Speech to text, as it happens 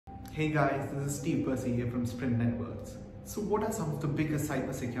Hey guys, this is Steve Percy here from Sprint Networks. So what are some of the biggest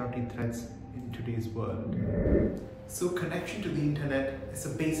cybersecurity threats in today's world? So connection to the internet is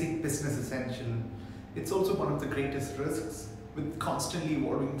a basic business essential. It's also one of the greatest risks with constantly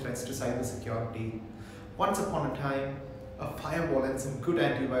evolving threats to cybersecurity. Once upon a time, a firewall and some good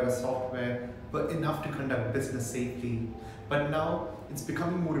antivirus software were enough to conduct business safely. But now it's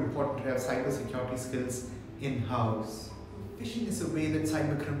becoming more important to have cybersecurity skills in-house. Phishing is a way that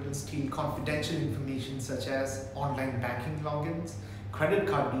cybercriminals steal confidential information such as online banking logins, credit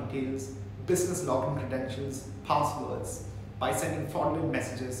card details, business login credentials, passwords, by sending fraudulent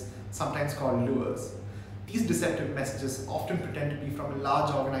messages, sometimes called lures. These deceptive messages often pretend to be from a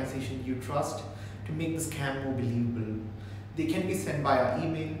large organization you trust to make the scam more believable. They can be sent via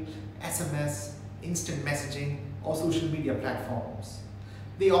email, SMS, instant messaging, or social media platforms.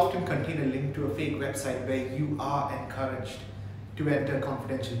 They often contain a link to a fake website where you are encouraged to enter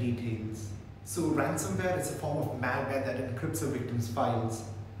confidential details. So ransomware is a form of malware that encrypts a victim's files.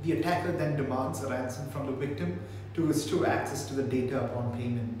 The attacker then demands a ransom from the victim to restore access to the data upon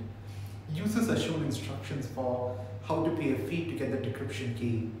payment. Users are shown instructions for how to pay a fee to get the decryption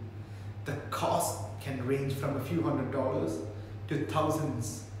key. The cost can range from a few $100s to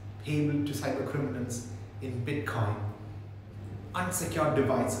thousands payable to cybercriminals in Bitcoin. Unsecured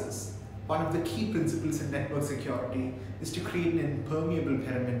devices. One of the key principles in network security is to create an impermeable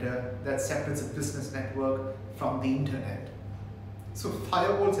perimeter that separates a business network from the internet. So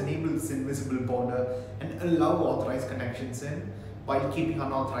firewalls enable this invisible border and allow authorized connections in while keeping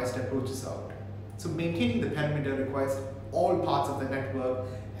unauthorized approaches out. So maintaining the perimeter requires all parts of the network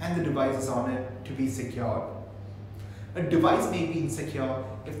and the devices on it to be secured. A device may be insecure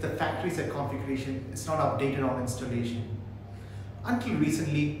if the factory set configuration is not updated on installation. Until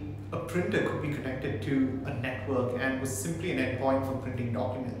recently, a printer could be connected to a network and was simply an endpoint for printing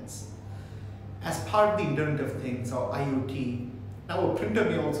documents. As part of the Internet of Things, or IoT, now a printer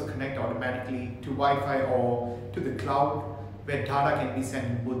may also connect automatically to Wi-Fi or to the cloud, where data can be sent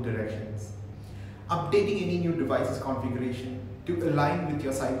in both directions. Updating any new device's configuration to align with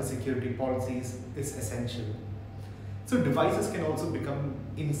your cybersecurity policies is essential. So devices can also become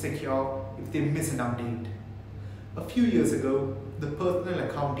insecure if they miss an update. A few years ago, the personal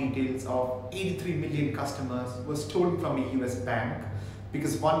account details of 83 million customers were stolen from a US bank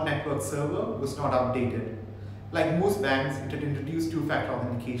because one network server was not updated. Like most banks, it had introduced two-factor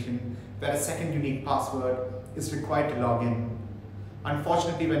authentication where a second unique password is required to log in.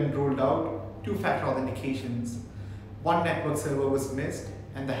 Unfortunately, when it rolled out two-factor authentications, one network server was missed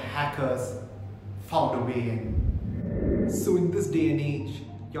and the hackers found a way in. So in this day and age,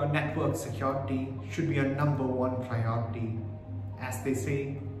 your network security should be your #1 priority. As they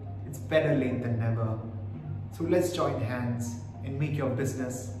say, it's better late than never. So let's join hands and make your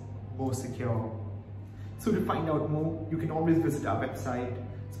business more secure. So to find out more, you can always visit our website,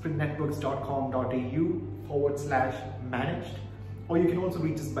 sprintnetworks.com.au/managed, or you can also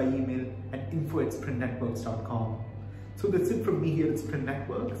reach us by email at info@sprintnetworks.com. So that's it from me here at Sprint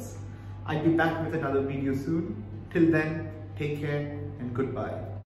Networks. I'll be back with another video soon. Till then, take care and goodbye.